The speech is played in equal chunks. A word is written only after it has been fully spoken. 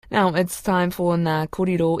Now it's time for Ngā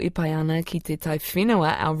Kōrero Ipaiana ki te Tai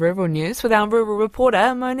Whenua, our rural news, with our rural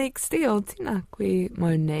reporter, Monique Steele. Tēnā koe,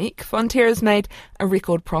 Monique. Fonterra's made a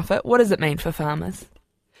record profit. What does it mean for farmers?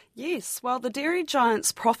 Yes, well, the dairy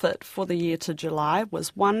giant's profit for the year to July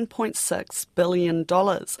was $1.6 billion, a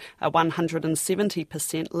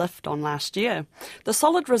 170% lift on last year. The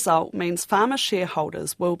solid result means farmer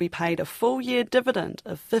shareholders will be paid a full-year dividend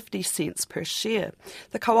of 50 cents per share.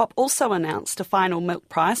 The co-op also announced a final milk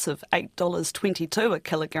price of $8.22 a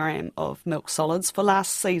kilogram of milk solids for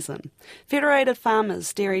last season. Federated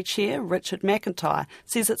Farmers Dairy Chair Richard McIntyre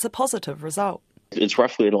says it's a positive result. It's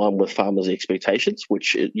roughly in line with farmers' expectations,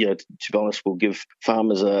 which, to be honest, will give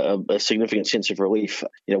farmers a significant sense of relief.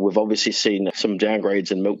 We've obviously seen some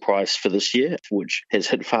downgrades in milk price for this year, which has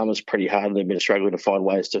hit farmers pretty hard, and they've been struggling to find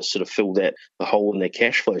ways to sort of fill the hole in their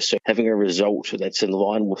cash flow. So having a result that's in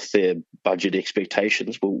line with their budget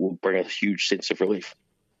expectations will bring a huge sense of relief.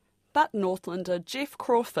 But Northlander Jeff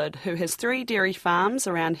Crawford, who has 3 dairy farms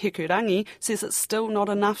around Hikurangi, says it's still not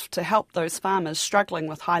enough to help those farmers struggling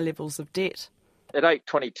with high levels of debt. At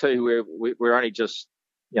 8.22, we're only just,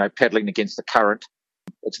 paddling against the current.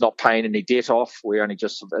 It's not paying any debt off. We're only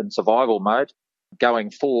just in survival mode.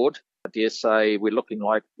 Going forward, I dare say we're looking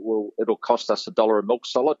like, it'll cost us $1 a milk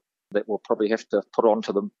solid that we'll probably have to put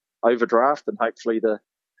onto the overdraft, and hopefully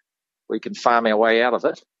we can farm our way out of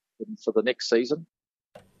it for the next season.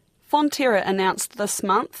 Fonterra announced this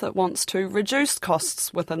month it wants to reduce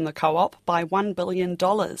costs within the co-op by $1 billion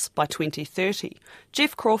by 2030.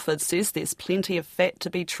 Jeff Crawford says there's plenty of fat to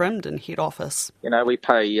be trimmed in head office. We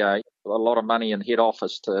pay a lot of money in head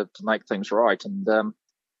office to make things right. And,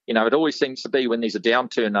 it always seems to be when there's a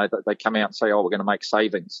downturn, that they come out and say, we're going to make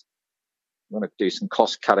savings. We're going to do some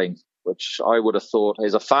cost cutting, which I would have thought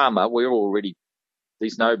as a farmer,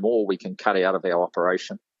 there's no more we can cut out of our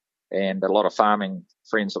operation. And a lot of farming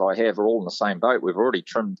friends that I have are all in the same boat. We've already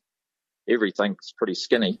trimmed everything. It's pretty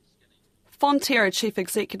skinny. Fonterra Chief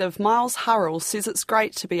Executive Miles Hurrell says it's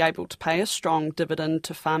great to be able to pay a strong dividend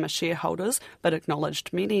to farmer shareholders, but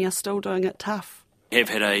acknowledged many are still doing it tough. We have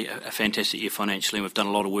had a fantastic year financially, and we've done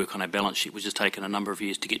a lot of work on our balance sheet, which has taken a number of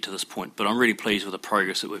years to get to this point. But I'm really pleased with the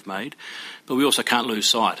progress that we've made. But we also can't lose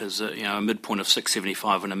sight as a midpoint of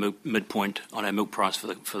 $6.75 and a midpoint on our milk price for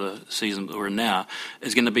the season that we're in now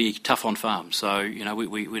is going to be tough on farms. So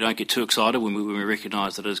we don't get too excited when we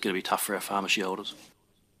recognise that it is going to be tough for our farmer shareholders.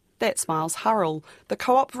 That's Miles Hurrell. The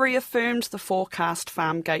co-op reaffirmed the forecast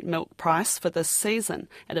farm gate milk price for this season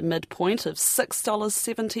at a midpoint of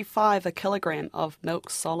 $6.75 a kilogram of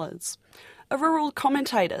milk solids. A rural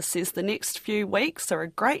commentator says the next few weeks are a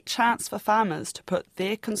great chance for farmers to put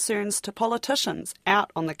their concerns to politicians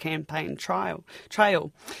out on the campaign trail.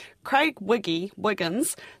 Craig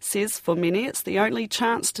Wiggins says for many it's the only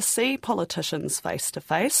chance to see politicians face to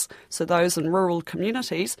face, so those in rural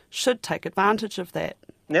communities should take advantage of that.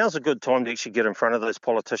 Now's a good time to actually get in front of those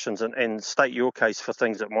politicians and state your case for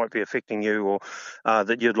things that might be affecting you or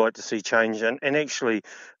that you'd like to see change, and actually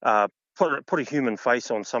put a human face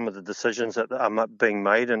on some of the decisions that are being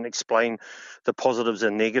made and explain the positives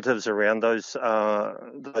and negatives around those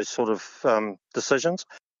sort of decisions.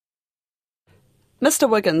 Mr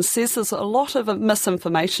Wiggins says there's a lot of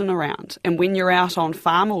misinformation around, and when you're out on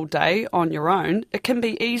farm all day on your own, it can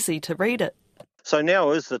be easy to read it. So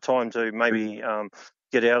now is the time to maybe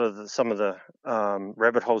get out of some of the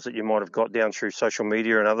rabbit holes that you might have got down through social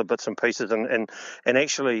media and other bits and pieces and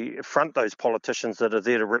actually front those politicians that are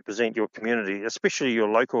there to represent your community, especially your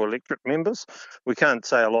local electorate members. We can't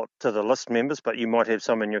say a lot to the list members, but you might have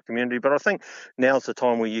some in your community. But I think now's the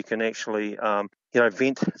time where you can actually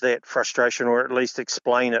vent that frustration or at least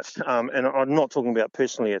explain it. And I'm not talking about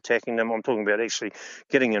personally attacking them. I'm talking about actually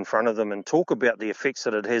getting in front of them and talk about the effects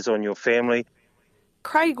that it has on your family.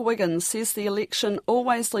 Craig Wiggins says the election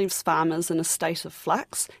always leaves farmers in a state of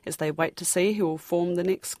flux as they wait to see who will form the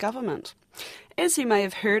next government. As you may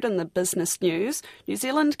have heard in the business news, New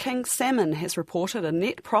Zealand King Salmon has reported a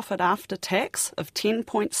net profit after tax of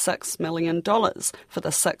 $10.6 million for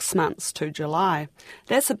the 6 months to July.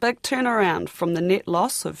 That's a big turnaround from the net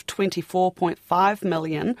loss of $24.5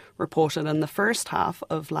 million reported in the first half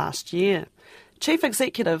of last year. Chief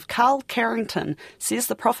Executive Carl Carrington says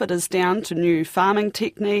the profit is down to new farming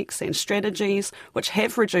techniques and strategies which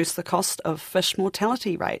have reduced the cost of fish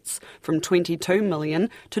mortality rates from $22 million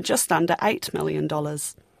to just under $8 million.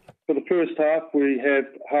 For the first half, we have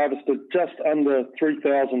harvested just under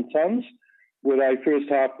 3,000 tonnes with a first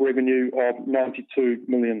half revenue of $92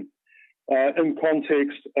 million. In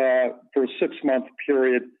context, for a 6-month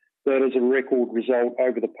period, that is a record result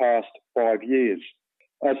over the past 5 years.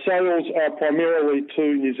 Sales are primarily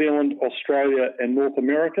to New Zealand, Australia and North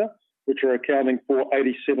America, which are accounting for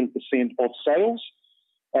 87% of sales.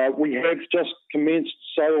 We have just commenced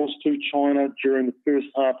sales to China during the first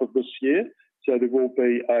half of this year, so there will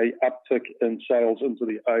be an uptick in sales into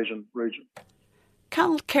the Asian region.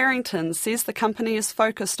 Carl Carrington says the company is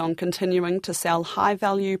focused on continuing to sell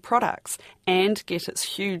high-value products and get its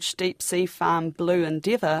huge deep-sea farm Blue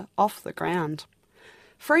Endeavour off the ground.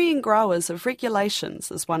 Freeing growers of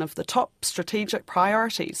regulations is one of the top strategic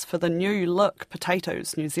priorities for the New Look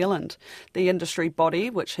Potatoes New Zealand. The industry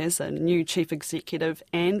body, which has a new chief executive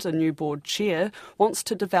and a new board chair, wants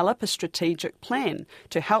to develop a strategic plan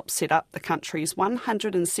to help set up the country's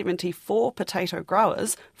 174 potato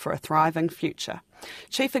growers for a thriving future.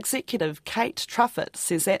 Chief Executive Kate Truffett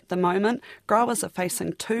says at the moment, growers are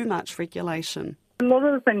facing too much regulation. A lot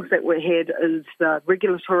of the things that we had is the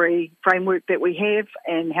regulatory framework that we have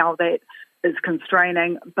and how that is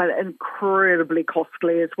constraining, but incredibly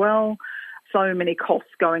costly as well. So many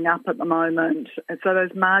costs going up at the moment. And so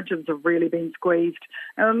those margins have really been squeezed.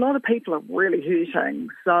 And a lot of people are really hurting.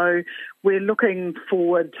 So we're looking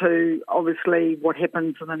forward to, obviously, what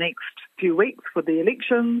happens in the next few weeks with the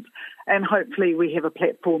elections. And hopefully we have a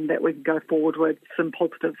platform that we can go forward with some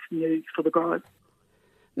positive news for the growers.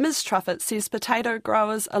 Ms Truffett says potato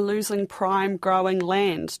growers are losing prime growing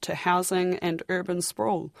land to housing and urban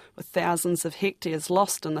sprawl, with thousands of hectares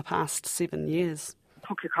lost in the past 7 years.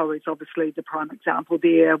 Pukekohe is obviously the prime example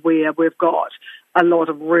there, where we've got a lot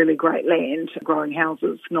of really great land, growing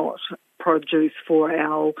houses, not produce for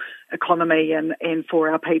our economy and for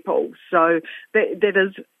our people. So that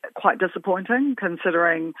is quite disappointing,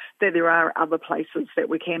 considering that there are other places that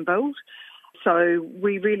we can build. So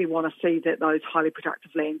we really want to see that those highly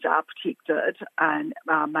productive lands are protected and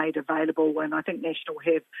are made available. And I think National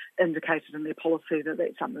have indicated in their policy that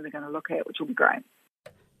that's something they're going to look at, which will be great.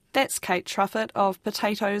 That's Kate Truffett of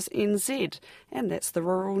Potatoes NZ. And that's the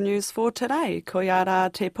rural news for today. Ko ia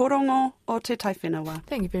rā te porongo o te taiwhenua.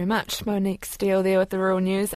 Thank you very much. Monique Steele there with the rural news.